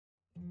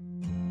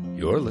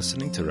You're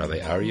listening to Rabbi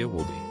Aryeh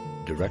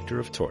Wolbe, Director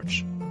of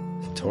Torch,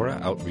 the Torah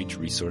Outreach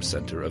Resource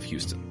Center of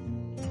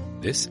Houston.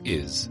 This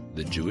is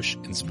the Jewish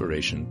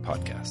Inspiration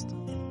Podcast.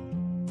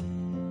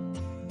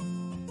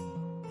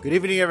 Good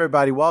evening,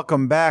 everybody.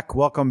 Welcome back.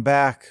 Welcome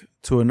back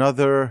to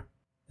another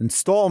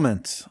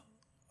installment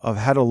of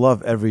How to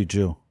Love Every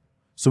Jew.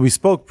 So we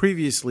spoke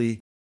previously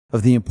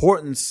of the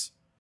importance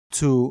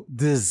to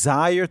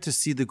desire to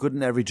see the good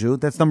in every Jew.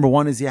 That's number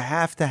one, is you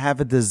have to have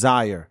a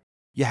desire.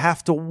 You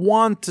have to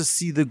want to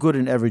see the good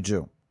in every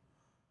Jew.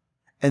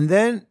 And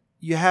then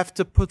you have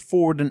to put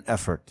forward an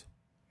effort.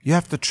 You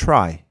have to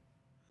try.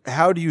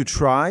 How do you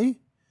try?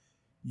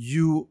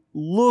 You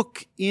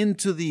look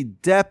into the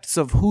depths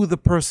of who the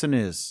person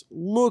is.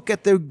 Look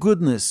at their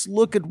goodness.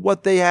 Look at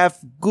what they have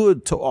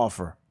good to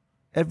offer.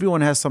 Everyone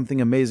has something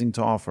amazing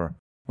to offer.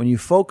 When you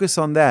focus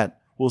on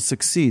that, we'll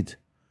succeed.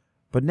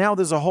 But now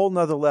there's a whole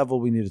nother level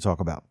we need to talk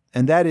about.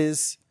 And that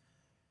is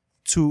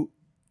to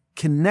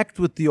connect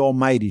with the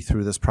Almighty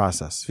through this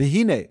process. A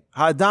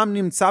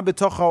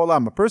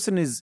person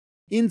is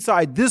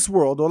inside this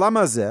world, olam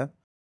hazeh,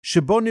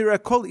 shebo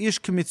nireh kol ish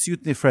k'mitziut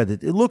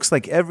nifredet. It looks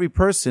like every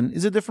person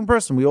is a different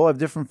person. We all have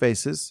different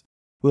faces.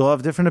 We all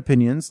have different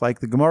opinions.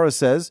 Like the Gemara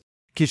says,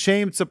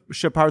 kishem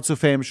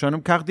shepartzufeim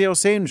shonim, kach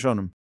deoseim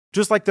shonim.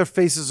 Just like their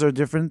faces are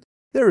different,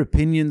 their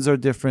opinions are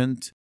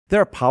different,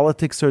 their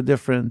politics are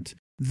different,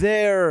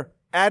 their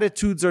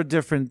attitudes are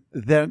different,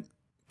 their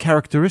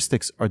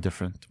characteristics are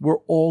different. We're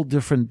all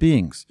different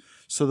beings.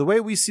 So the way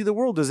we see the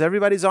world is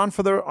everybody's on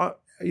for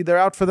they're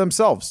out for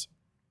themselves.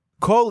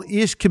 Kol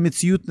ish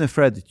k'mitziut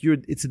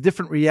nefredet. It's a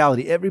different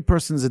reality. Every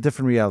person is a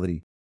different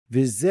reality.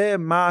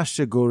 V'zeh ma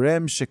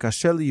shegorem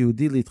shekashe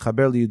liyehudi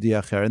litchaber liyehudi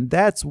acher. And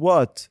that's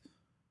what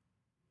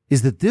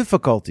is the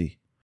difficulty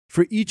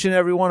for each and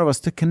every one of us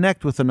to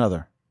connect with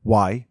another.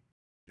 Why?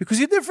 Because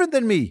you're different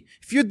than me.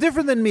 If you're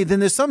different than me, then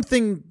there's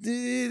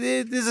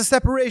a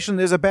separation,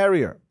 there's a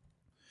barrier.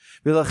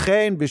 In order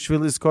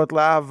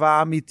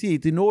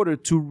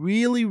to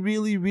really,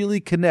 really, really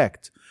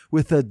connect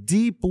with a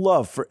deep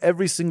love for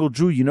every single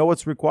Jew, you know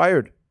what's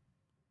required?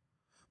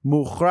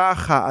 The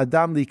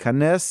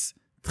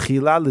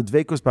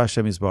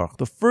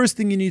first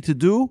thing you need to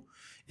do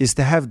is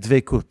to have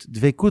dvekut.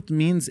 Dvekut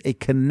means a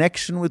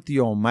connection with the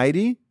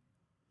Almighty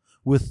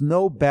with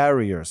no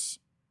barriers.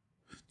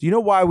 Do you know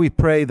why we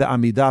pray the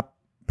Amidah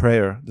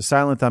prayer, the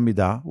silent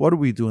Amidah? What do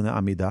we do in the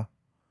Amidah?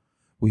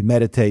 We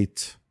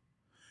meditate.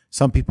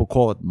 Some people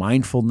call it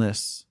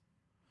mindfulness.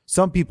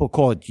 Some people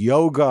call it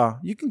yoga.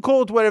 You can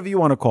call it whatever you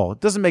want to call it.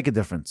 It doesn't make a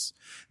difference.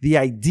 The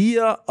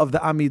idea of the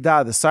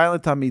Amidah, the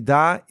silent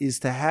Amidah, is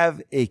to have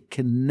a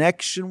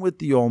connection with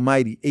the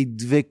Almighty, a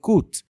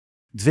dvekut.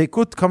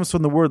 Dvekut comes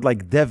from the word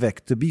like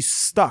devek, to be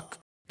stuck,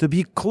 to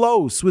be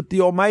close with the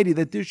Almighty,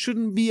 that there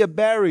shouldn't be a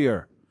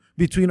barrier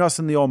between us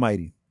and the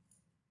Almighty.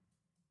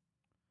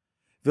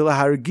 To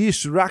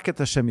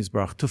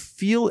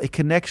feel a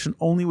connection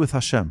only with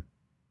Hashem.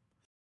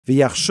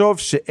 That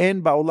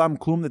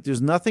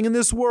there's nothing in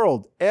this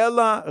world. And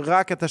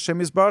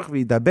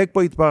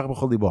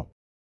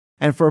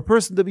for a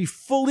person to be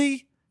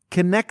fully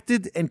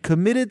connected and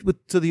committed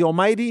to the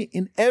Almighty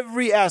in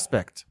every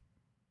aspect.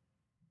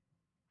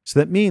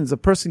 So that means a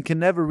person can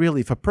never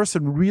really, if a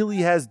person really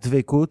has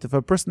dvekut, if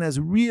a person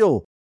has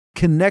real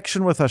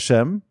connection with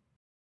Hashem,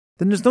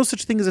 then there's no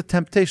such thing as a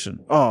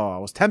temptation. Oh, I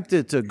was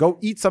tempted to go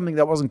eat something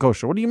that wasn't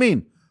kosher. What do you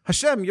mean?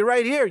 Hashem, you're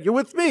right here. You're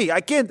with me. I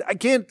can't.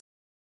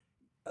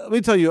 Let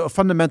me tell you a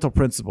fundamental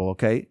principle,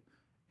 okay?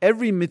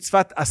 Every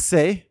mitzvat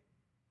aseh,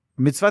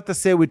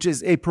 which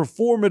is a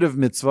performative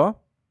mitzvah,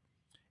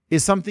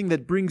 is something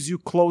that brings you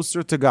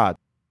closer to God.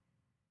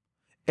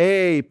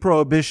 A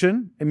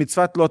prohibition, a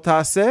mitzvat lo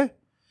ta'aseh,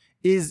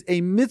 is a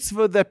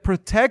mitzvah that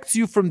protects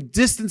you from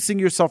distancing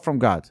yourself from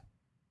God.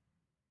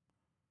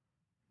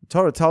 The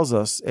Torah tells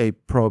us a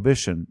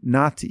prohibition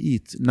not to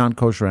eat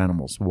non-kosher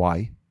animals.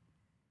 Why?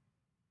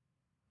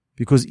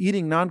 Because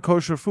eating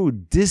non-kosher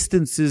food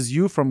distances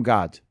you from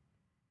God.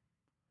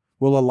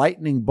 Will a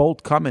lightning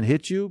bolt come and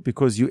hit you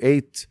because you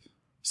ate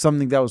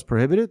something that was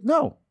prohibited?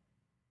 No.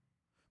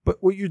 But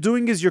what you're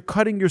doing is you're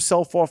cutting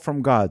yourself off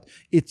from God.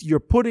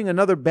 You're putting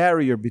another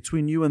barrier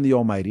between you and the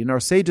Almighty. And our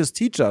sages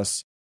teach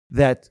us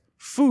that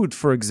food,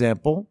 for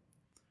example,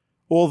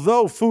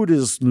 although food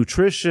is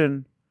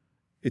nutrition,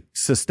 it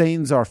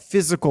sustains our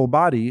physical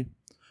body,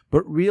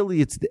 but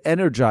really it's the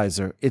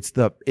energizer, it's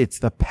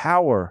the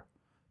power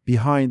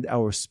behind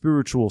our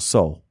spiritual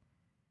soul.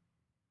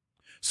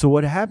 So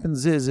what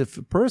happens is, if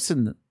a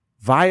person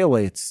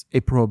violates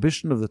a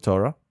prohibition of the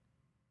Torah,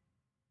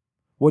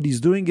 what he's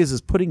doing is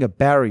putting a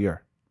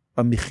barrier,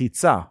 a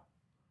mechitza,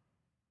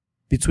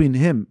 between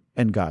him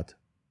and God.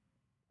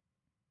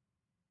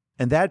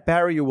 And that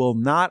barrier will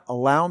not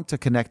allow him to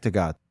connect to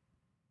God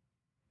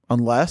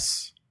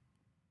unless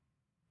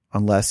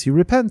he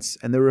repents.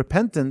 And the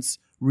repentance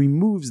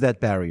removes that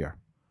barrier.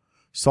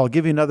 So I'll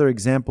give you another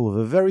example of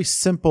a very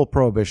simple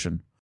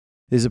prohibition.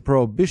 There's a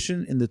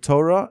prohibition in the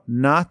Torah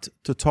not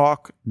to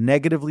talk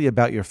negatively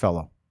about your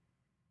fellow.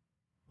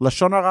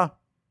 Lashon hara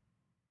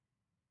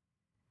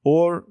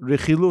or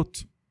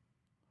rechilut.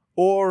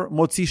 or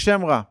motzi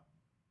shemra,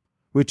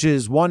 which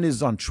is one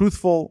is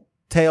untruthful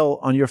tale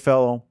on your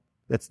fellow,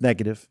 that's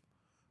negative.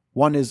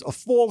 One is a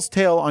false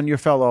tale on your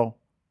fellow,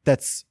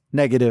 that's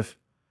negative.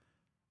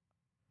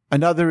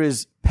 Another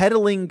is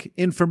peddling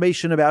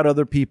information about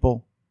other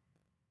people.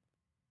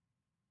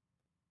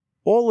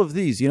 All of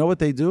these, you know what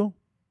they do?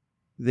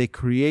 They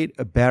create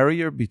a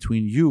barrier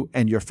between you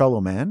and your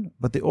fellow man,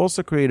 but they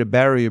also create a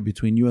barrier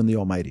between you and the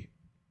Almighty.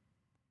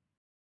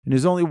 And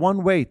there's only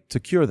one way to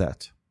cure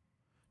that.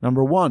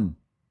 Number one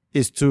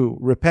is to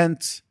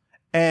repent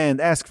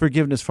and ask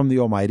forgiveness from the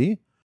Almighty.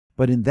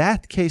 But in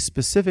that case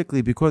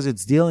specifically, because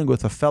it's dealing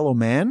with a fellow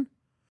man,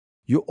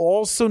 you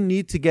also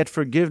need to get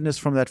forgiveness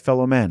from that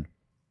fellow man.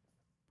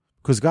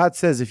 Because God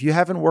says, if you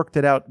haven't worked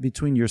it out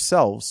between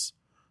yourselves,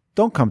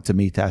 don't come to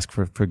me to ask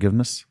for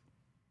forgiveness.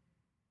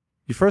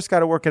 You first got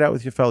to work it out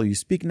with your fellow. You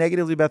speak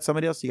negatively about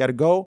somebody else, you got to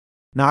go,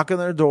 knock on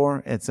their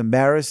door. It's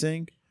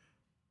embarrassing.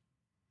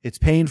 It's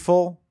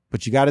painful,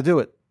 but you got to do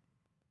it.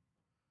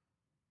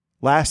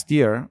 Last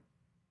year,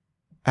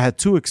 I had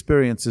two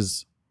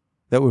experiences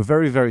that were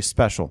very, very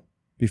special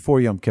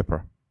before Yom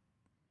Kippur.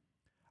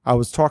 I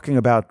was talking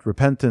about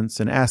repentance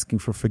and asking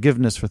for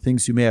forgiveness for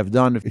things you may have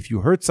done. If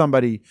you hurt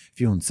somebody, if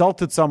you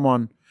insulted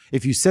someone,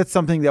 if you said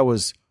something that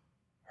was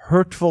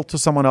hurtful to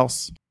someone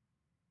else.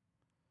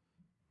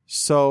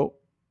 So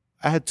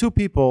I had two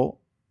people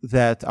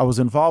that I was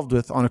involved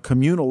with on a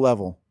communal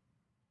level,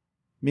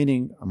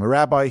 meaning I'm a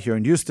rabbi here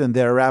in Houston,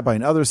 they're a rabbi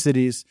in other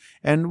cities,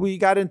 and we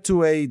got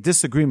into a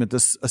disagreement, a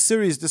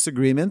serious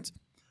disagreement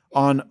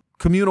on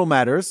communal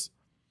matters.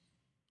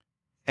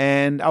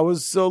 And I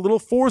was a little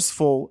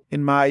forceful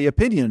in my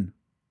opinion,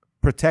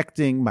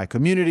 protecting my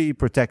community,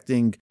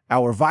 protecting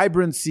our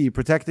vibrancy,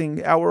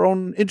 protecting our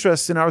own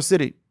interests in our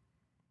city.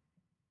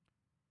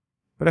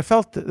 But I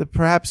felt that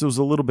perhaps it was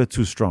a little bit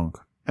too strong.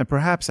 And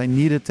perhaps I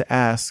needed to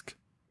ask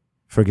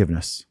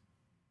forgiveness.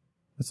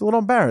 It's a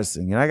little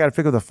embarrassing. And I got to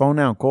pick up the phone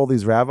now and call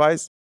these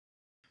rabbis.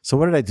 So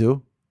what did I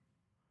do?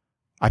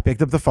 I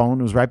picked up the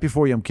phone. It was right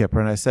before Yom Kippur.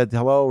 And I said,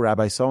 hello,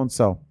 Rabbi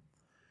so-and-so.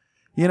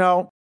 You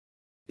know,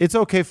 it's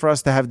okay for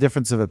us to have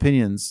difference of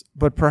opinions,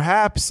 but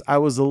perhaps I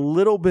was a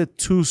little bit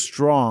too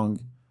strong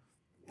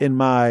in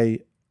my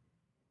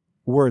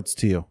words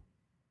to you.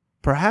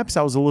 Perhaps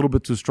I was a little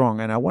bit too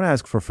strong, and I want to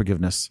ask for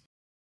forgiveness.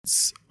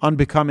 It's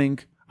unbecoming.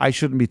 I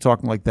shouldn't be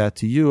talking like that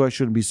to you. I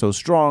shouldn't be so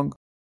strong.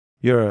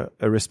 You're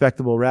a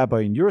respectable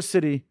rabbi in your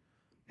city.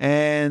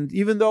 And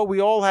even though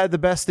we all had the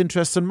best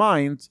interests in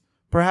mind,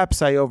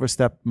 perhaps I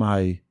overstepped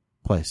my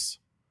place.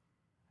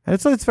 And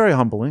it's very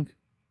humbling.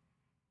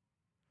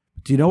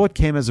 Do you know what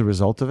came as a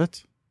result of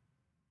it?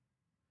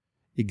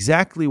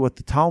 Exactly what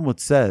the Talmud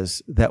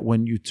says, that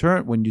when you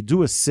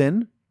do a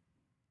sin,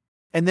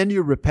 and then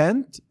you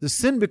repent, the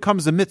sin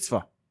becomes a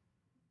mitzvah.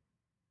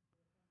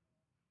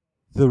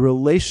 The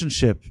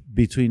relationship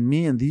between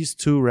me and these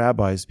two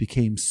rabbis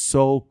became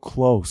so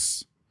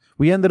close.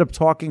 We ended up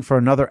talking for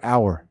another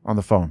hour on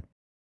the phone.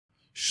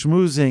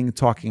 Schmoozing,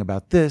 talking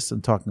about this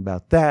and talking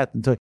about that.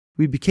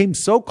 We became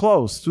so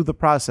close through the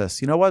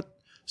process. You know what?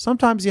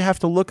 Sometimes you have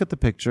to look at the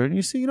picture and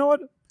you see, you know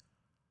what?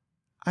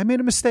 I made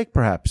a mistake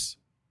perhaps.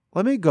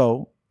 Let me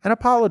go and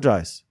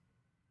apologize.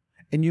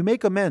 And you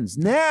make amends.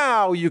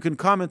 Now you can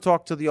come and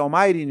talk to the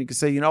Almighty and you can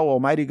say, you know,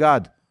 Almighty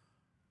God,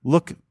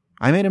 look,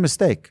 I made a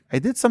mistake. I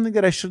did something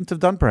that I shouldn't have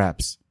done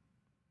perhaps.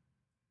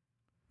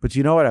 But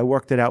you know what? I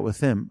worked it out with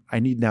him. I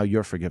need now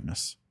your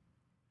forgiveness.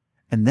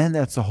 And then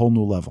that's a whole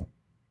new level.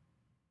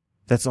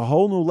 That's a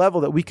whole new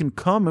level that we can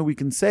come and we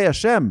can say,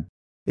 Hashem,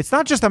 it's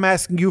not just I'm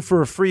asking you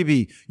for a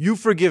freebie. You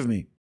forgive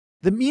me.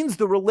 That means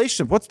the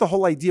relationship. What's the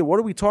whole idea? What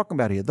are we talking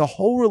about here? The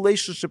whole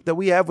relationship that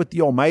we have with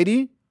the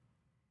Almighty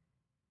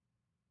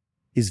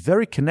is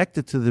very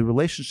connected to the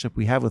relationship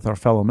we have with our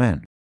fellow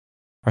man.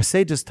 Our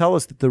sages tell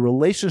us that the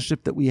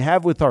relationship that we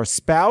have with our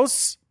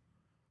spouse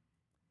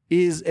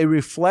is a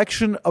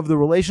reflection of the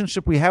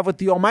relationship we have with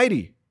the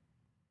Almighty.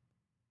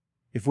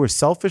 If we're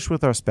selfish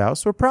with our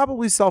spouse, we're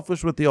probably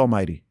selfish with the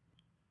Almighty.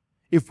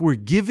 If we're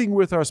giving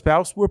with our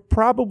spouse, we're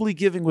probably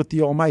giving with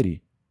the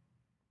Almighty.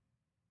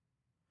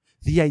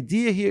 The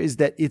idea here is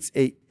that it's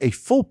a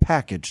full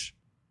package.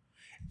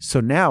 So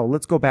now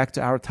let's go back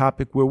to our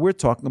topic where we're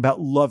talking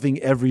about loving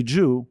every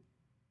Jew.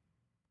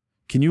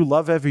 Can you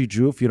love every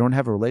Jew if you don't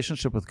have a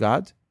relationship with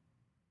God?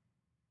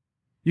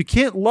 You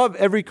can't love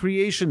every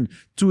creation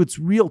to its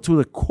real, to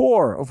the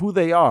core of who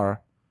they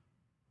are,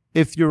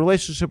 if your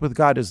relationship with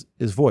God is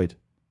void,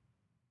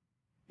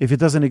 if it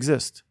doesn't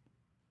exist.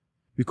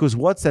 Because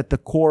what's at the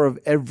core of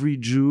every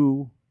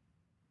Jew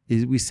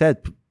is, we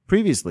said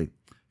previously,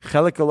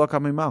 chelek elok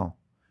hamimal.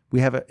 We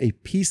have a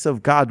piece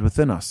of God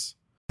within us.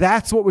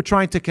 That's what we're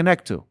trying to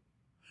connect to.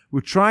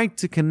 We're trying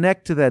to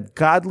connect to that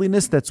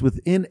godliness that's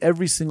within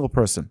every single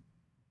person.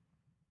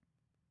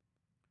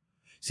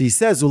 So he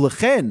says,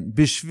 "Ulechen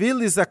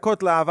bishvil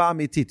lizakot la'ava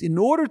amitit." In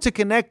order to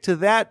connect to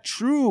that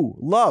true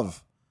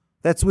love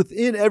that's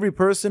within every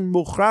person,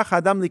 mukhrach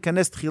adam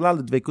likanes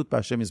tchila ledveikut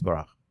b'Hashem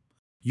yisbarach.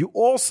 You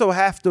also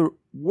have to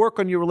work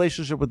on your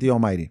relationship with the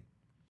Almighty.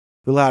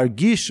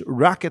 V'la'argish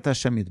rak et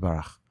Hashem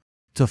yitbarach.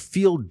 to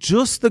feel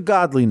just the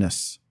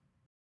godliness.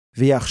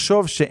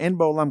 V'yachshov she'en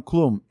ba'olam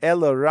klum,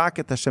 ela rak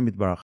et Hashem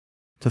yitbarach.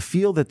 To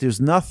feel that there's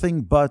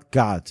nothing but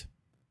God.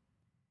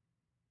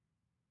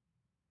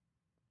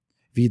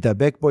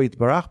 V'yidabek bo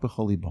yitbarach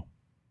b'chol libo.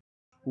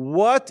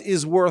 What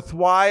is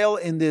worthwhile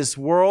in this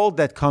world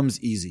that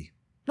comes easy?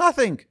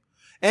 Nothing.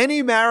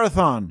 Any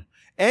marathon,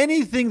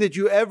 anything that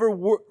you ever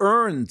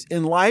earned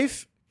in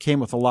life came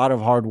with a lot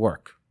of hard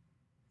work.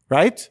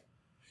 Right?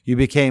 You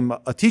became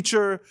a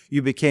teacher,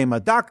 you became a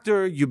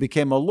doctor, you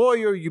became a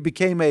lawyer, you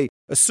became a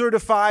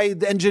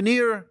certified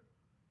engineer.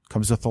 It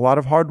comes with a lot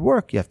of hard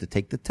work. You have to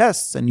take the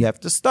tests and you have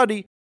to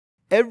study.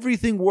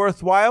 Everything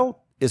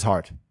worthwhile is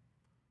hard.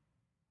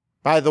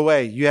 By the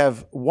way, you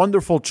have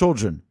wonderful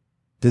children.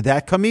 Did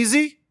that come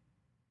easy?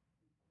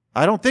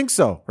 I don't think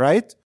so,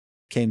 right?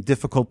 Came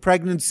difficult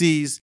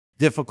pregnancies,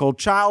 difficult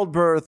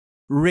childbirth,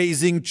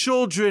 raising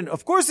children.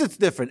 Of course it's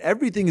different.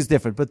 Everything is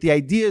different. But the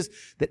idea is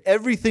that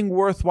everything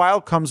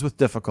worthwhile comes with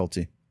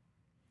difficulty.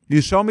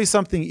 You show me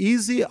something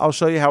easy, I'll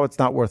show you how it's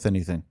not worth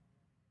anything.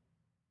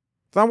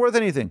 It's not worth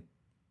anything.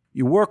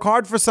 You work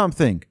hard for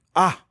something.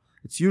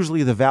 It's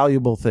usually the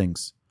valuable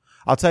things.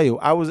 I'll tell you,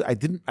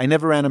 I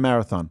never ran a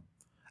marathon.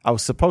 I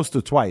was supposed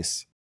to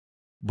twice.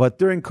 But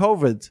during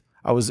COVID,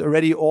 I was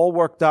already all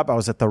worked up. I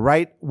was at the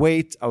right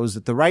weight. I was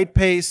at the right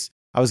pace.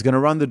 I was going to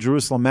run the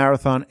Jerusalem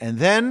Marathon. And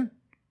then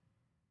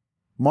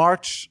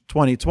March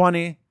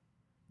 2020,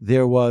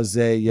 there was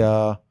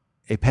a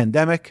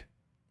pandemic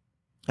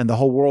and the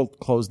whole world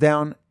closed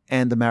down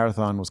and the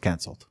marathon was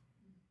canceled.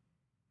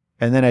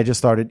 And then I just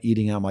started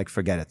eating and I'm like,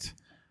 forget it.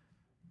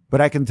 But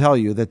I can tell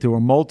you that there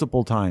were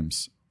multiple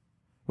times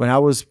when I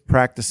was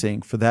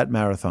practicing for that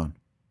marathon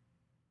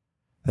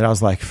that I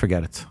was like,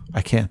 forget it.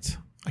 I can't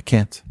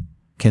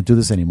do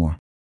this anymore.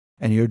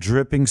 And you're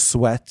dripping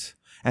sweat.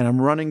 And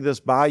I'm running this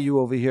bayou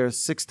over here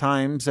 6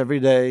 times every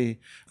day.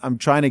 I'm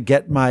trying to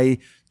get my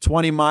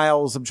 20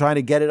 miles. I'm trying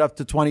to get it up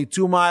to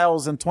 22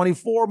 miles and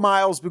 24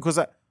 miles because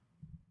it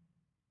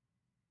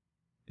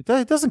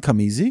doesn't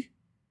come easy.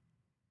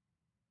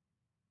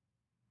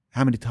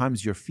 How many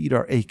times your feet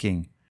are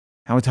aching?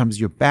 How many times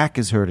your back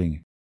is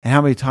hurting? And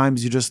how many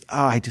times you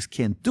I just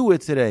can't do it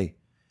today.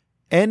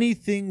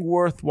 Anything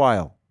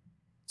worthwhile.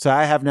 So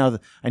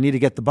I need to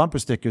get the bumper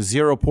sticker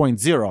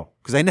 0.0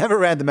 because I never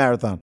ran the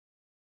marathon.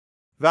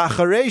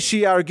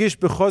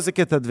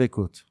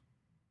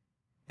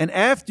 And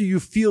after you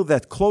feel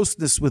that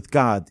closeness with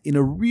God in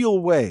a real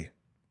way,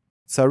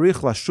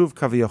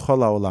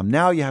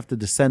 now you have to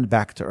descend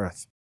back to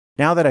earth.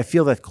 Now that I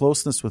feel that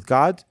closeness with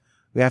God,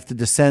 we have to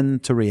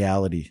descend to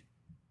reality.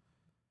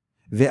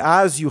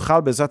 Then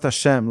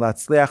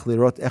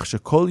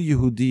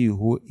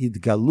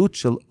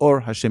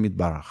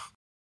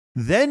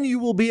you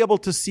will be able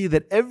to see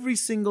that every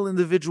single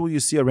individual you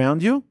see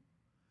around you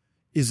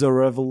is a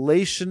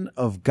revelation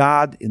of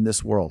God in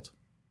this world.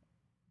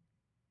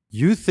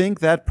 You think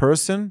that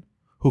person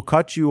who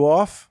cut you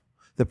off,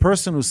 the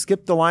person who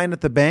skipped the line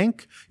at the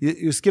bank,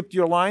 you skipped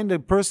your line, the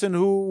person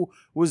who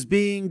was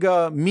being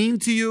mean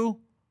to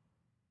you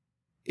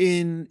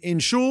in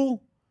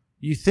shul,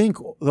 you think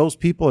those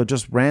people are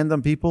just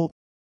random people?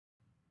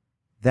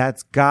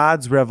 That's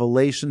God's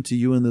revelation to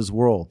you in this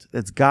world.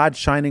 That's God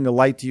shining a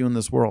light to you in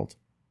this world.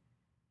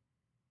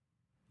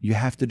 You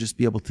have to just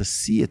be able to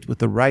see it with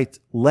the right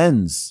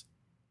lens,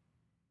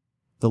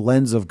 the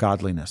lens of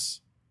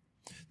godliness.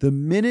 The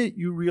minute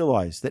you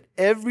realize that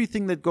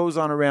everything that goes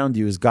on around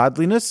you is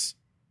godliness,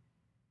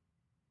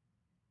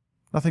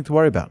 nothing to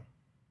worry about,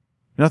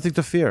 nothing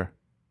to fear.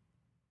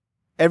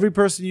 Every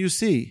person you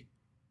see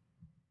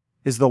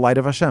is the light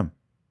of Hashem.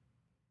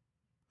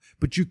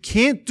 But you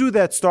can't do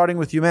that starting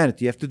with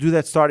humanity. You have to do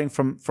that starting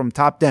from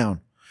top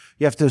down.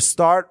 You have to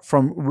start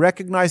from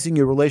recognizing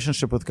your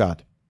relationship with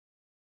God.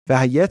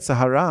 Yetzer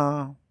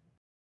hara.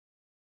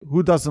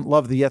 Who doesn't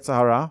love the Yetzer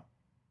hara?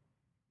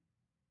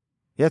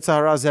 Yetzer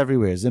hara is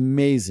everywhere. It's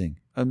amazing.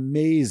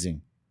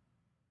 Amazing.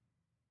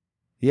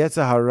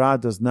 Yetzer hara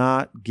does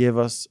not give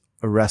us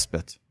a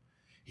respite.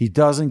 He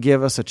doesn't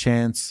give us a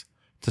chance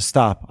to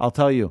stop. I'll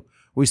tell you,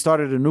 we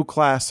started a new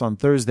class on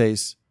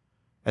Thursdays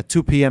at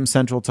 2 p.m.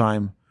 Central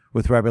Time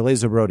with Rabbi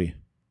Eliezer Brody.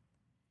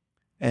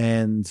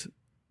 And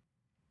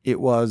it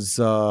was,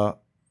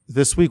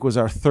 this week was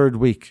our 3rd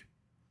week.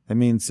 That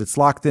means it's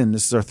locked in.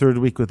 This is our 3rd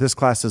week with this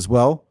class as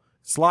well.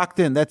 It's locked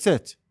in. That's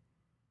it.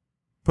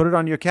 Put it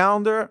on your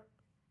calendar.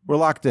 We're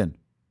locked in.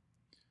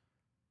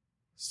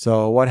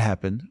 So what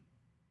happened?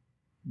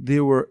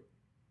 There were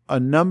a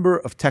number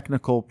of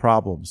technical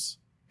problems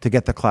to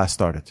get the class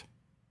started.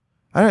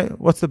 All right,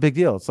 what's the big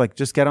deal? It's like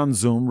just get on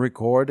Zoom,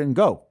 record, and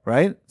go,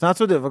 right? It's not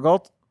so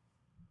difficult.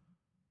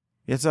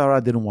 Yetzer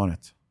hara didn't want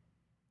it.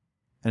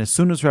 And as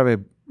soon as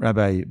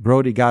Rabbi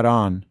Brody got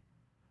on,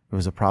 there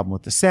was a problem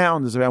with the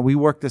sound. We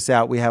worked this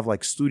out. We have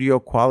like studio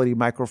quality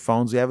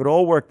microphones. We have it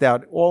all worked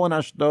out, all in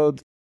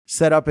Ashdod,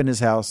 set up in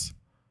his house.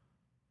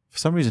 For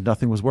some reason,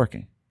 nothing was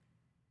working.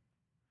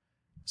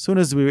 As soon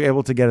as we were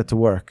able to get it to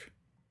work,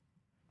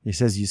 he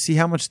says, you see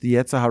how much the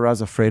Yetzer hara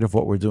is afraid of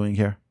what we're doing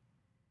here?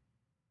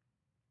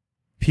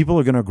 People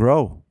are going to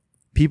grow.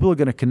 people are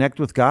going to connect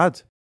with God?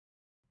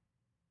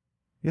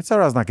 Yetzer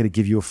Hara is not going to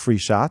give you a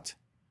free shot.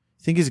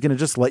 You think he's going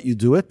to just let you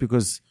do it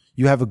because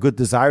you have a good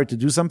desire to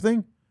do something?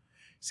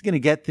 He's going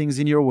to get things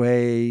in your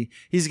way.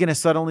 He's going to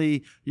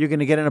suddenly, you're going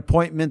to get an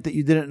appointment that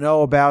you didn't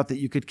know about that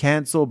you could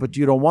cancel, but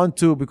you don't want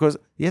to, because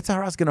Yetzer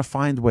Hara is going to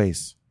find ways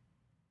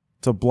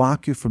to block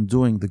you from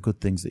doing the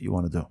good things that you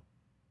want to do.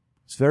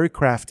 It's very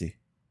crafty.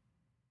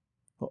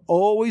 He'll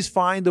always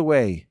find a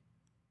way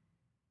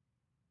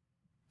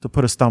to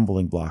put a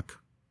stumbling block.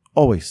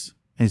 Always.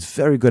 And he's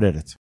very good at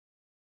it.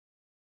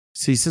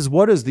 So he says,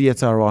 what does the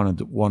Yetzer Hara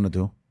want to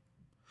do?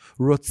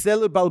 Rotzeh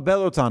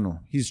lebalbel otanu.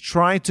 He's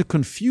trying to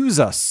confuse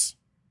us.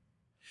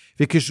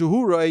 When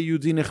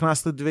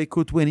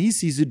he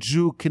sees a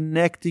Jew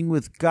connecting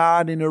with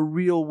God in a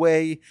real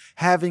way,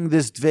 having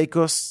this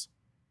dveikos,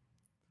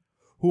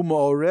 הוא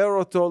מעורר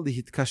אותו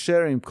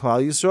להתקשר עם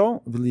כלל ישראל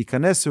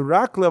ולהיכנס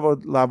רק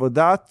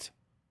לעבודת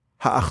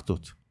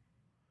האחדות.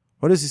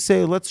 What does he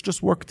say? Let's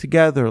just work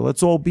together.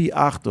 Let's all be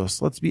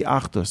achdos. Let's be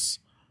achdos.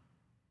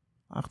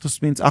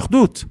 Achdos means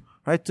achdut,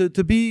 right?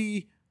 To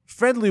be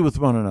friendly with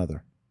one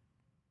another.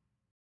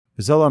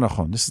 This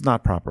is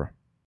not proper.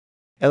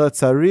 אלא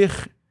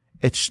צריך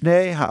את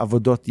שני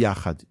העבודות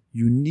יחד.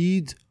 You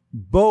need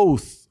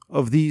both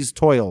of these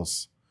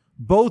toils,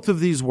 both of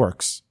these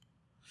works.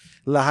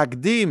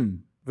 להקדים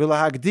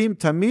ולהקדים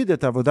תמיד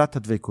את עבודת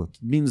הדבקות.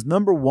 Means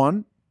number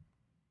one,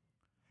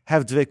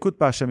 have dvekut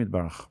b'Hashem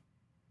Yitbarach.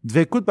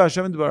 Dvekut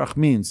b'Hashem Yitbarach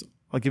means,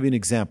 I'll give you an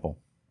example.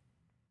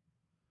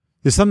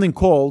 There's something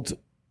called,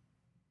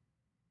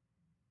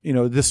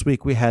 this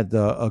week we had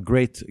a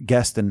great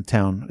guest in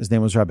town. His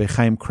name was Rabbi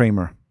Chaim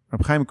Kramer.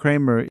 Rabbi Chaim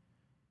Kramer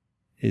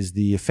is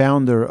the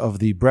founder of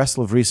the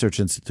Breslov Research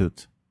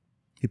Institute.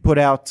 He put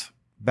out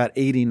about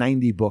 80,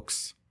 90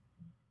 books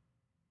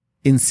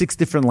in 6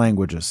 different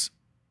languages.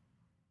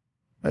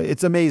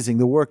 It's amazing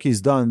the work he's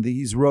done.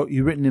 He's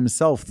written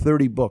himself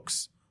 30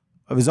 books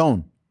of his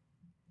own.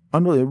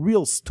 Unbelievable, a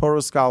real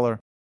Torah scholar.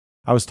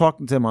 I was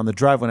talking to him on the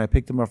drive when I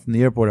picked him up from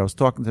the airport. I was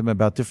talking to him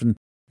about different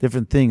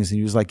things, and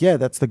he was like, "Yeah,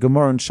 that's the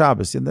Gemara in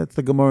Shabbos, and that's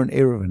the Gemara in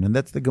Eruvin, and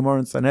that's the Gemara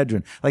in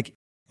Sanhedrin."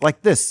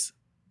 Like this.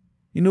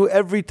 He knew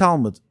every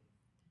Talmud.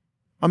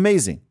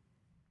 Amazing.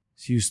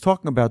 So he was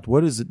talking about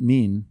what does it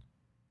mean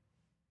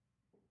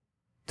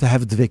to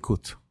have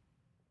dvekut.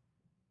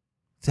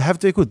 To have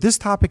dvekut, this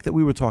topic that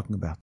we were talking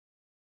about.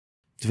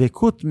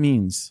 Dvekut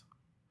means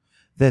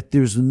that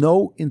there's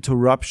no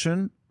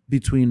interruption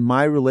between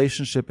my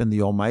relationship and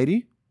the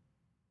Almighty.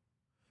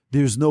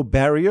 There's no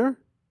barrier,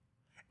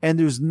 and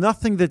there's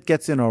nothing that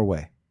gets in our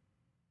way.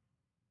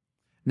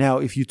 Now,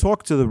 if you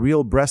talk to the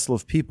real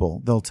Breslov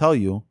people, they'll tell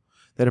you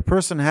that a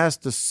person has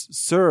to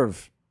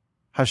serve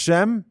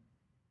Hashem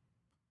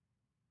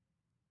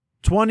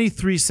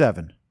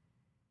 24/7.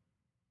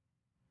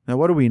 Now,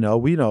 what do we know?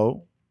 We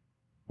know,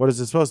 what is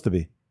it supposed to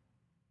be?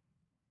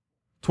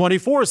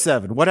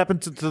 24/7. What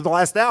happened to the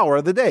last hour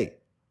of the day?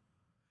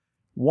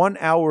 1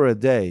 hour a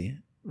day,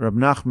 Rab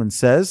Nachman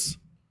says,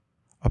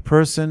 a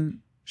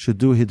person should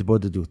do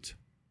hitbodedut.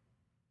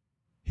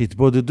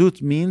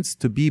 Hitbodedut means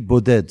to be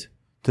boded,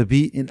 to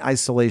be in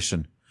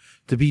isolation,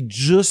 to be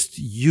just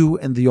you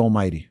and the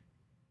Almighty.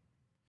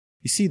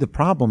 You see, the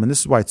problem, and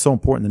this is why it's so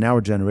important in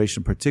our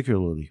generation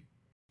particularly,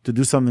 to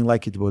do something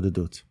like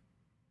hitbodedut,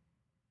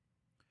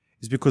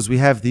 is because we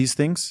have these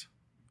things.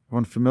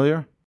 Everyone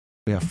familiar?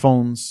 We have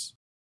phones,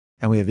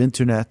 and we have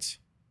internet,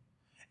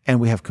 and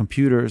we have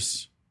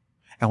computers,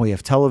 and we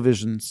have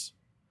televisions,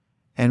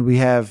 and we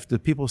have, do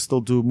people still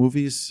do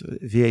movies,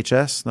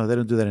 VHS? No, they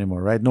don't do that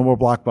anymore, right? No more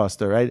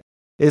Blockbuster, right?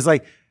 It's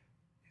like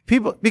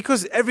people,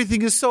 because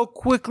everything is so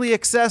quickly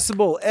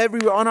accessible,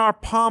 everywhere on our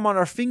palm, on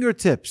our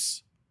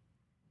fingertips.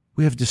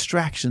 We have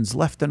distractions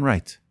left and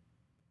right.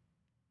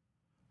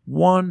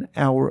 1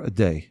 hour a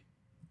day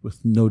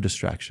with no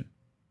distraction.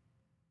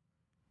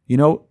 You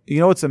know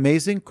what's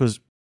amazing? Because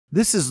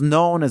this is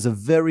known as a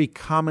very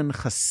common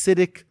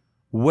Hasidic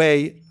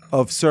way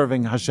of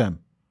serving Hashem.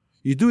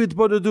 You do it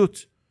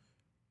bodedut.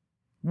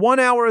 1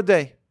 hour a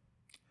day.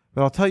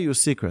 But I'll tell you a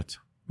secret.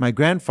 My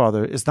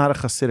grandfather was not a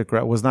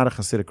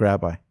Hasidic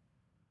rabbi.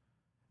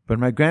 But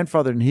my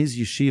grandfather in his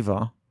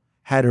yeshiva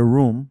had a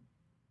room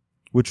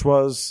which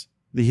was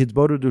the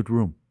hitbodedut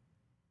room.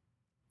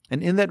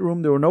 And in that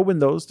room there were no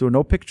windows, there were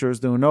no pictures,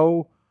 there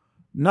were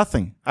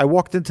nothing. I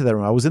walked into that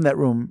room. I was in that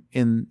room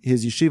in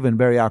his yeshiva in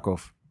Ber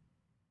Yaakov.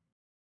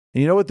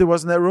 And you know what there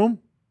was in that room?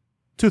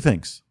 2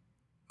 things.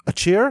 A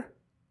chair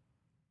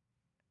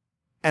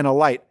and a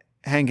light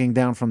hanging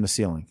down from the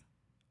ceiling.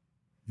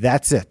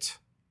 That's it.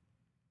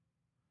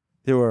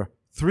 There were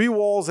 3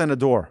 walls and a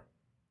door.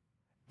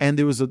 And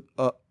there was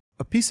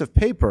a piece of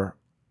paper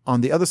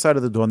on the other side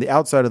of the door, on the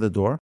outside of the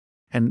door,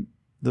 and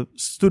the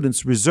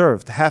students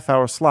reserved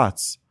half-hour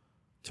slots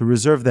to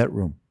reserve that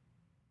room.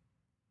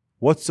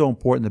 What's so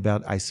important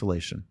about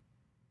isolation?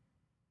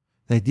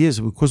 The idea is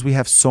because we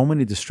have so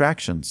many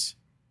distractions,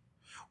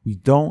 we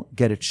don't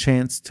get a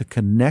chance to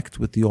connect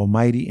with the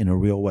Almighty in a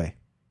real way.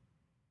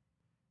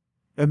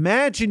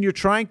 Imagine you're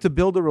trying to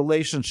build a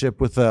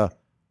relationship with a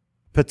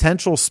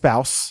potential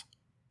spouse,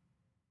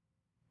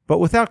 but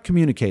without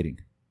communicating.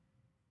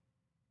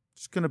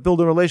 Just going to build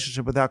a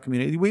relationship without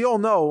communicating. We all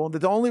know that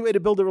the only way to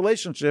build a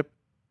relationship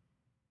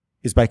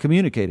is by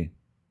communicating.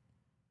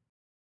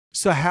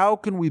 So how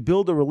can we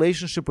build a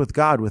relationship with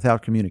God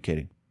without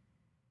communicating?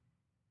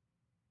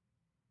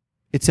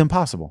 It's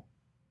impossible.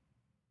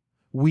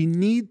 We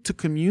need to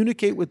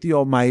communicate with the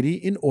Almighty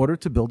in order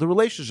to build a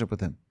relationship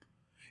with Him.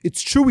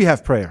 It's true we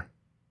have prayer.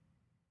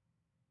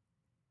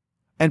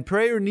 And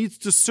prayer needs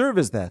to serve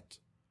as that.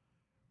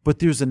 But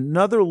there's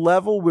another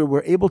level where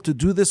we're able to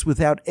do this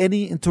without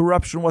any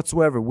interruption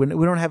whatsoever. When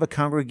we don't have a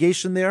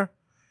congregation there,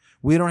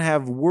 we don't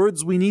have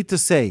words we need to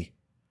say.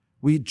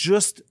 We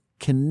just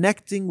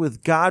connecting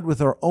with God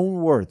with our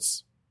own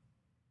words.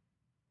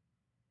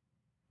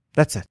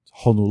 That's it.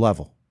 Whole new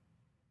level.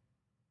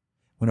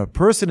 When a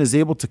person is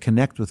able to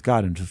connect with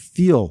God and to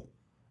feel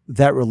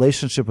that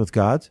relationship with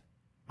God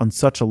on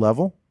such a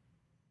level,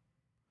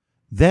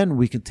 then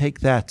we can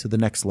take that to the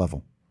next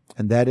level.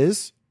 And that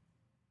is,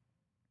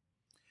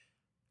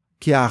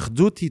 that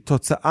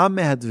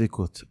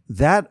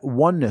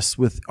oneness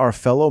with our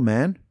fellow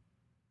man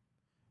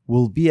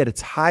will be at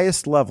its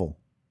highest level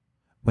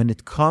when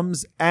it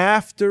comes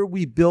after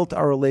we built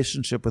our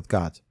relationship with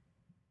God.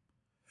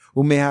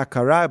 When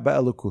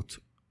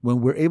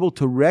we're able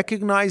to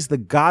recognize the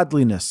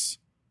godliness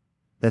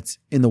that's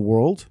in the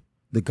world,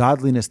 the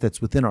godliness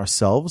that's within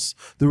ourselves,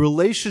 the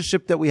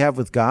relationship that we have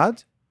with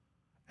God,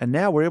 and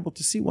now we're able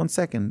to see, one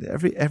second,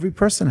 every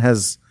person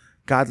has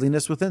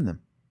godliness within them.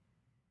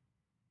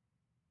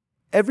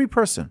 Every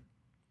person.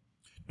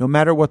 No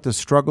matter what the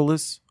struggle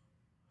is,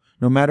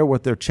 no matter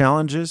what their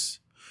challenge is,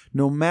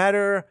 no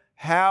matter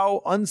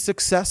how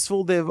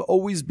unsuccessful they've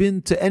always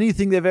been to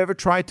anything they've ever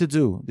tried to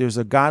do, there's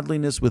a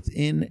godliness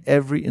within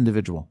every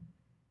individual.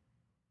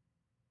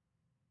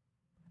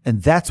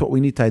 And that's what we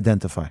need to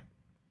identify.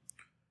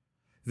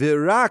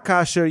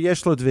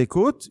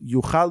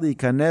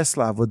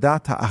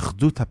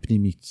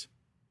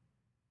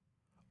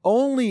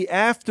 Only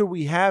after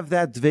we have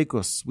that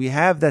dvekus, we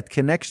have that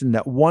connection,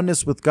 that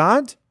oneness with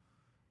God,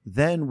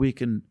 then we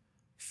can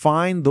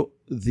find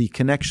the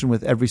connection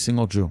with every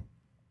single Jew,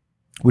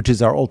 which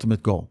is our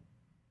ultimate goal.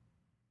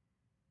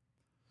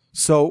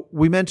 So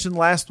we mentioned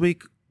last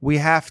week, we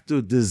have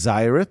to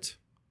desire it.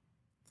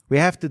 We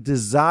have to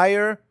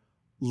desire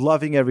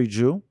loving every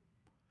Jew.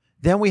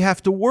 Then we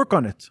have to work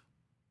on it.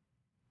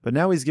 But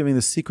now he's giving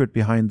the secret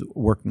behind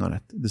working on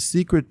it. The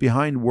secret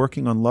behind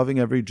working on loving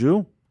every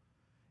Jew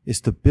is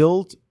to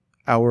build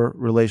our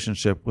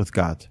relationship with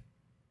God.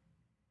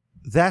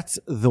 That's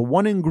the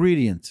one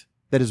ingredient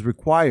that is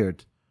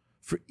required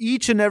for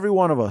each and every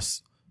one of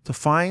us to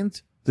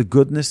find the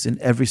goodness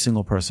in every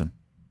single person.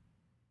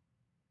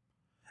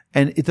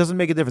 And it doesn't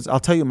make a difference. I'll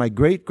tell you, my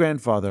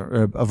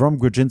great-grandfather, Avram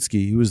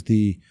Grudzinski, he was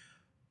the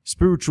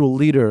spiritual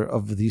leader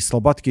of the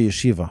Slobodka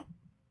Yeshiva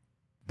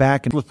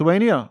back in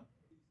Lithuania.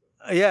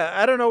 Yeah,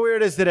 I don't know where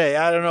it is today.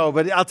 I don't know,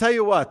 but I'll tell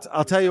you what.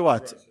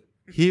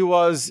 He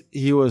was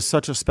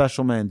such a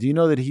special man. Do you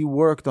know that he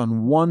worked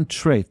on one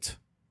trait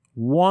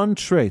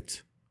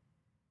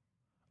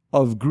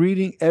of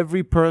greeting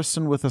every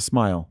person with a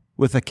smile,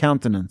 with a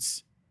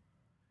countenance?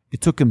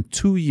 It took him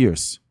 2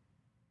 years.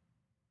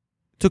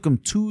 It took him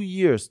 2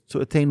 years to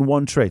attain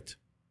one trait.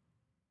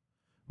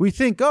 We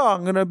think,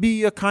 I'm going to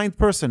be a kind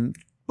person.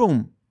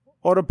 Boom.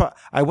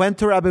 I went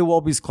to Rabbi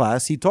Wolbe's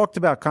class. He talked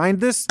about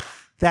kindness.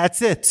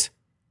 That's it.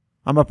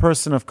 I'm a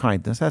person of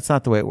kindness. That's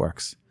not the way it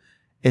works.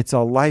 It's a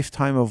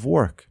lifetime of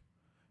work.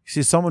 You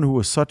see, someone who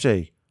was such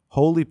a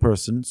holy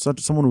person,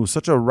 someone who was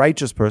such a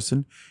righteous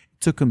person, it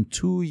took him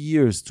 2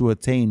 years to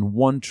attain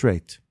one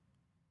trait.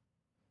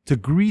 To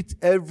greet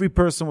every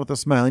person with a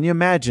smile. And you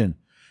imagine,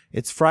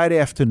 it's Friday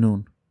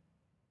afternoon.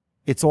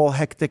 It's all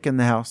hectic in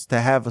the house. To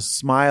have a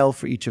smile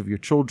for each of your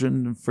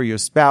children, for your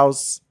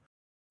spouse.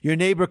 Your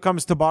neighbor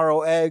comes to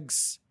borrow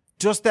eggs.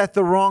 Just at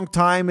the wrong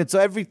time.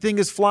 Everything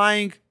is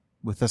flying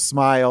with a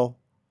smile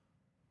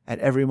at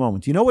every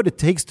moment. You know what it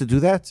takes to do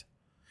that?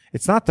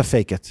 It's not to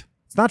fake it.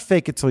 It's not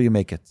fake it till you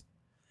make it.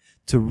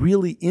 To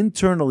really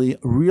internally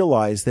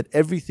realize that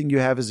everything you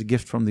have is a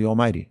gift from the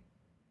Almighty.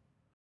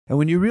 And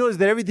when you realize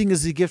that everything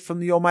is a gift from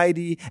the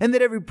Almighty and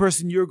that every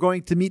person you're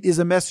going to meet is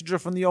a messenger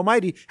from the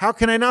Almighty, how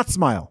can I not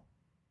smile?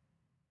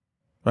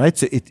 Right?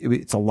 So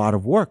it's a lot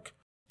of work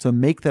to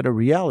make that a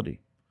reality.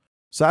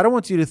 So I don't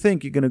want you to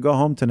think you're going to go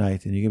home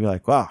tonight and you're going to be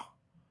like, wow,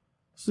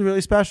 this is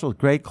really special.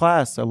 Great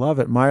class. I love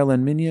it.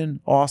 Marilyn Minion.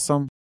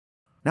 Awesome.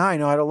 Now I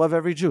know how to love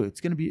every Jew.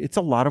 It's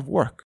a lot of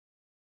work.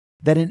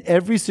 That in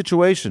every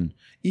situation,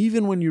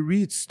 even when you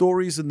read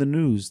stories in the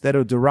news that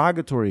are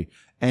derogatory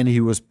and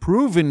he was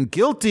proven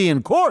guilty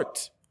in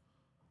court,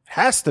 it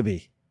has to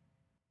be.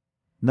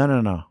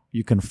 No.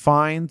 You can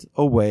find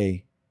a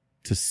way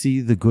to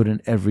see the good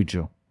in every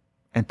Jew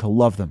and to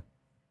love them.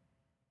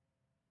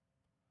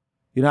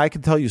 You know, I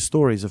can tell you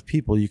stories of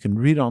people you can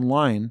read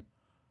online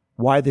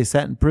why they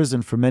sat in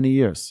prison for many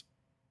years.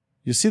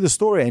 You see the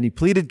story, and he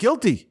pleaded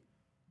guilty.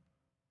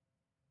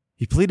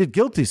 He pleaded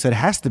guilty, said it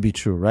has to be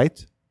true,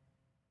 right?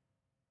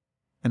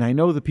 And I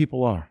know the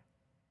people are.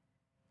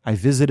 I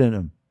visited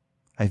him.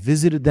 I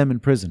visited them in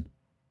prison.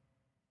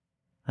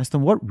 I asked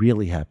them what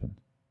really happened.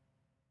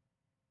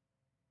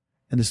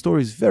 And the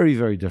story is very,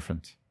 very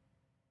different.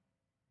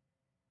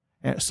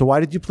 So why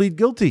did you plead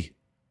guilty?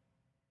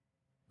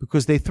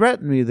 Because they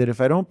threatened me that if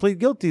I don't plead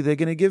guilty, they're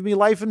going to give me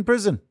life in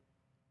prison.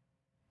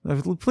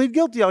 If I plead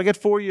guilty, I'll get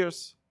 4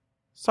 years.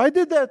 So I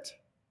did that.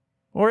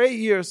 Or 8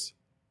 years.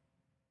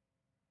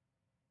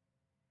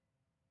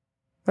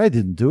 But I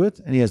didn't do it,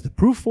 and he has the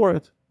proof for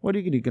it. What are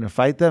you going to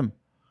fight them?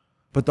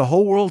 But the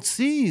whole world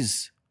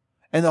sees.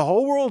 And the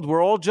whole world,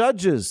 we're all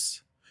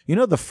judges. You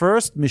know the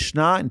first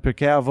Mishnah in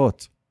Pirkei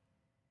Avot.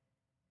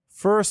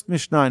 First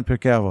Mishnah in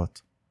Pirkei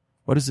Avot.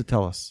 What does it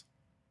tell us?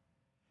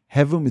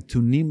 Hevu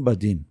mitunim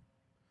badin.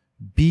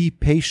 Be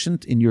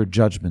patient in your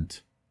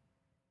judgment.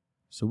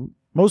 So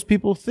most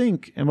people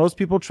think, and most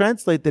people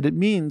translate that it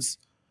means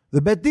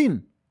the Bet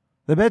Din.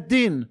 The Bet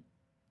Din,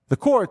 the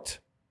court,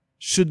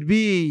 should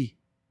be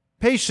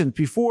patient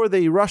before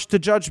they rush to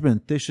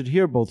judgment. They should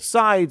hear both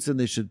sides and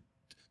they should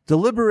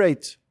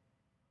deliberate.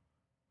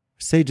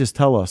 Sages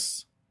tell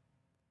us,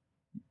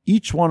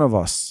 each one of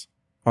us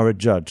are a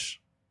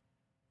judge.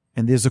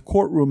 And there's a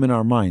courtroom in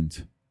our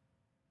mind.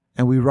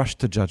 And we rush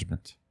to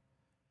judgment.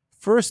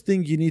 First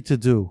thing you need to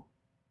do,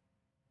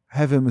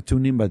 have a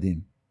mitunim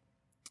badim.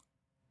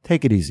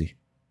 Take it easy.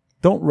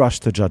 Don't rush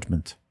to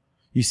judgment.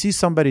 You see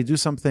somebody do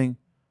something,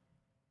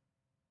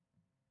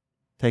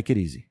 take it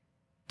easy.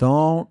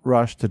 Don't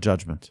rush to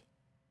judgment.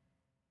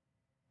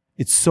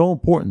 It's so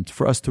important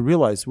for us to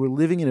realize we're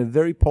living in a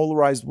very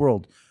polarized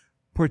world,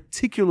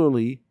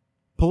 particularly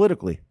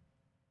politically.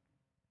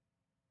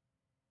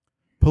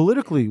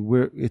 Politically,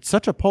 it's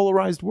such a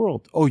polarized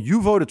world. Oh,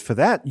 you voted for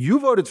that. You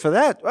voted for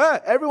that.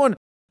 Everyone,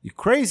 you're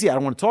crazy. I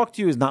don't want to talk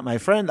to you. He's not my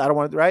friend. I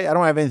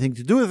don't have anything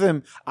to do with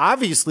him.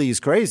 Obviously,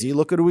 he's crazy.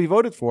 Look at who he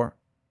voted for.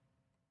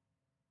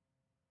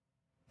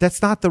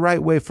 That's not the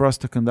right way for us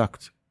to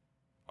conduct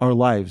our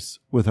lives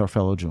with our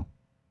fellow Jew.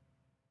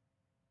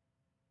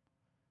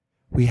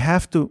 We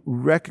have to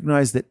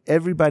recognize that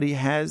everybody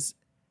has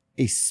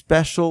a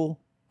special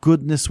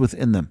goodness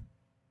within them.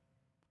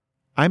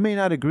 I may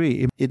not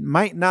agree. It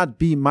might not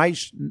be my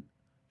sharash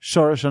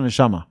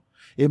neshama.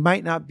 It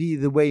might not be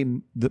the way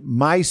that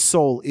my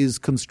soul is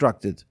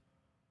constructed.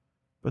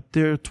 But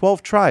there are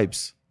 12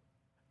 tribes.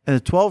 And the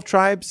 12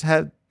 tribes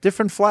had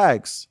different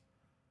flags.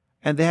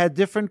 And they had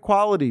different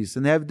qualities.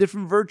 And they have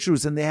different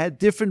virtues. And they had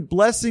different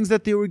blessings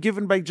that they were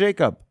given by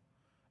Jacob.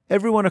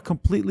 Everyone a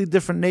completely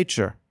different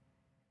nature.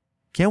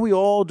 Can't we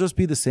all just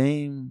be the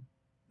same?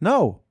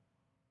 No.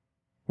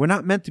 We're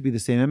not meant to be the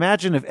same.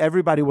 Imagine if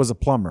everybody was a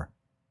plumber.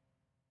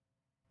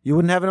 You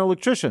wouldn't have an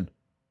electrician.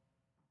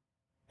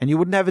 And you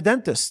wouldn't have a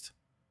dentist.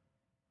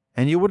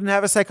 And you wouldn't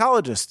have a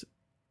psychologist.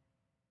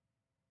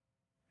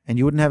 And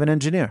you wouldn't have an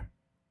engineer.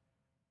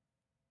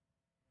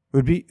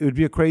 It would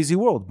be a crazy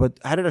world. But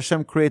how did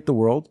Hashem create the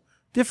world?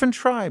 Different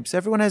tribes.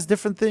 Everyone has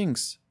different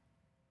things.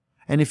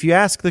 And if you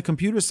ask the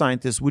computer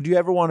scientist, would you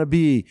ever want to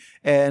be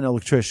an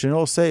electrician?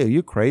 He'll say, are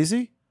you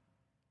crazy?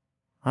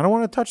 I don't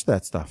want to touch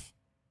that stuff.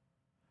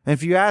 And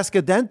if you ask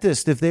a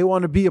dentist if they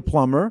want to be a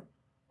plumber,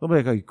 they'll be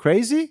like, are you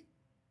crazy?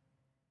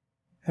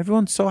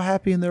 Everyone's so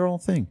happy in their own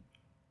thing.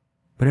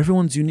 But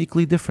everyone's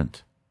uniquely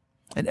different.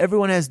 And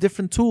everyone has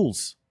different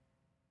tools.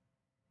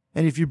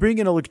 And if you bring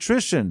an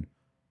electrician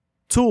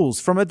tools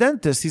from a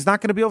dentist, he's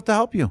not going to be able to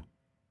help you.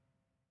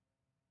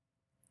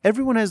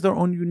 Everyone has their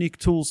own unique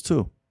tools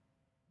too.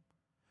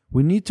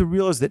 We need to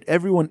realize that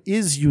everyone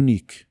is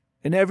unique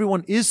and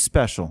everyone is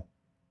special.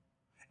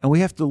 And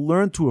we have to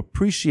learn to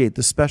appreciate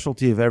the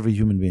specialty of every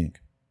human being.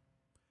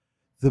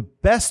 The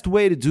best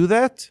way to do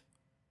that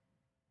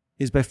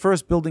is by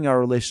first building our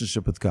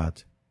relationship with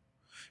God.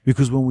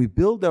 Because when we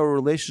build our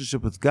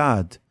relationship with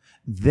God,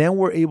 then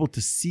we're able to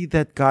see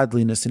that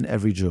godliness in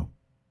every Jew.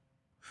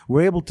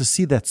 We're able to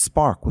see that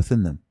spark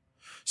within them.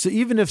 So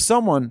even if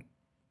someone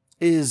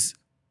is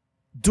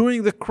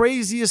doing the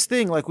craziest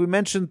thing, like we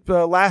mentioned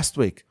last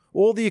week,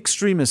 all the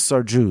extremists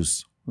are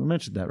Jews. We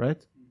mentioned that,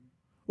 right?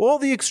 All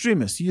the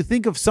extremists. You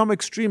think of some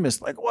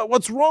extremists, like,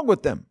 what's wrong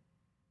with them?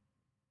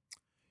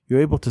 You're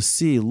able to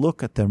see,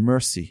 look at their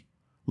mercy.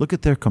 Look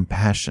at their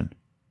compassion.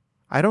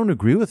 I don't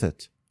agree with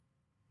it,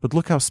 but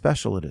look how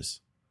special it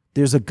is.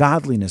 There's a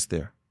godliness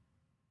there.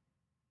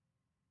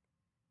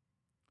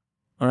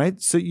 All right?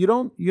 So you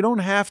don't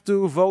have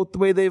to vote the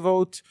way they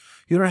vote.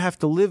 You don't have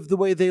to live the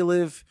way they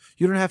live.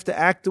 You don't have to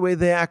act the way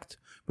they act,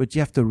 but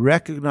you have to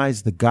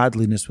recognize the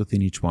godliness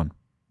within each one.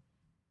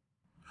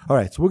 All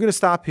right, so we're going to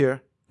stop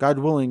here. God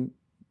willing,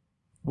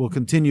 we'll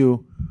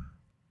continue,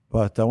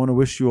 but I want to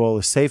wish you all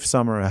a safe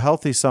summer, a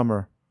healthy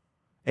summer,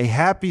 a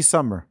happy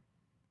summer,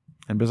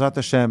 and B'ezrat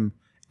Hashem,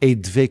 a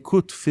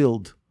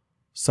dvekut-filled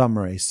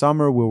summer, a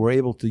summer where we're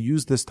able to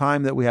use this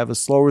time that we have a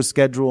slower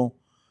schedule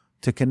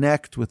to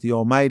connect with the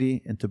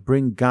Almighty and to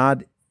bring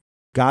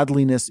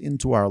godliness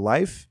into our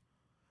life,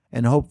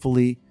 and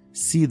hopefully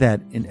see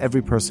that in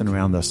every person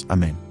around us.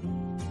 Amen.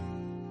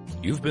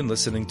 You've been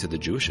listening to the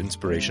Jewish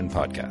Inspiration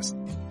Podcast,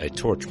 a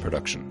Torch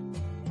production.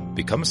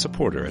 Become a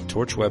supporter at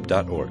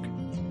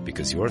torchweb.org,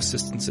 because your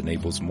assistance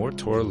enables more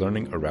Torah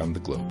learning around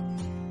the globe.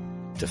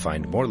 To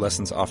find more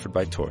lessons offered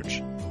by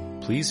Torch,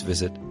 please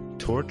visit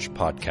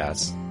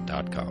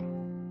torchpodcasts.com.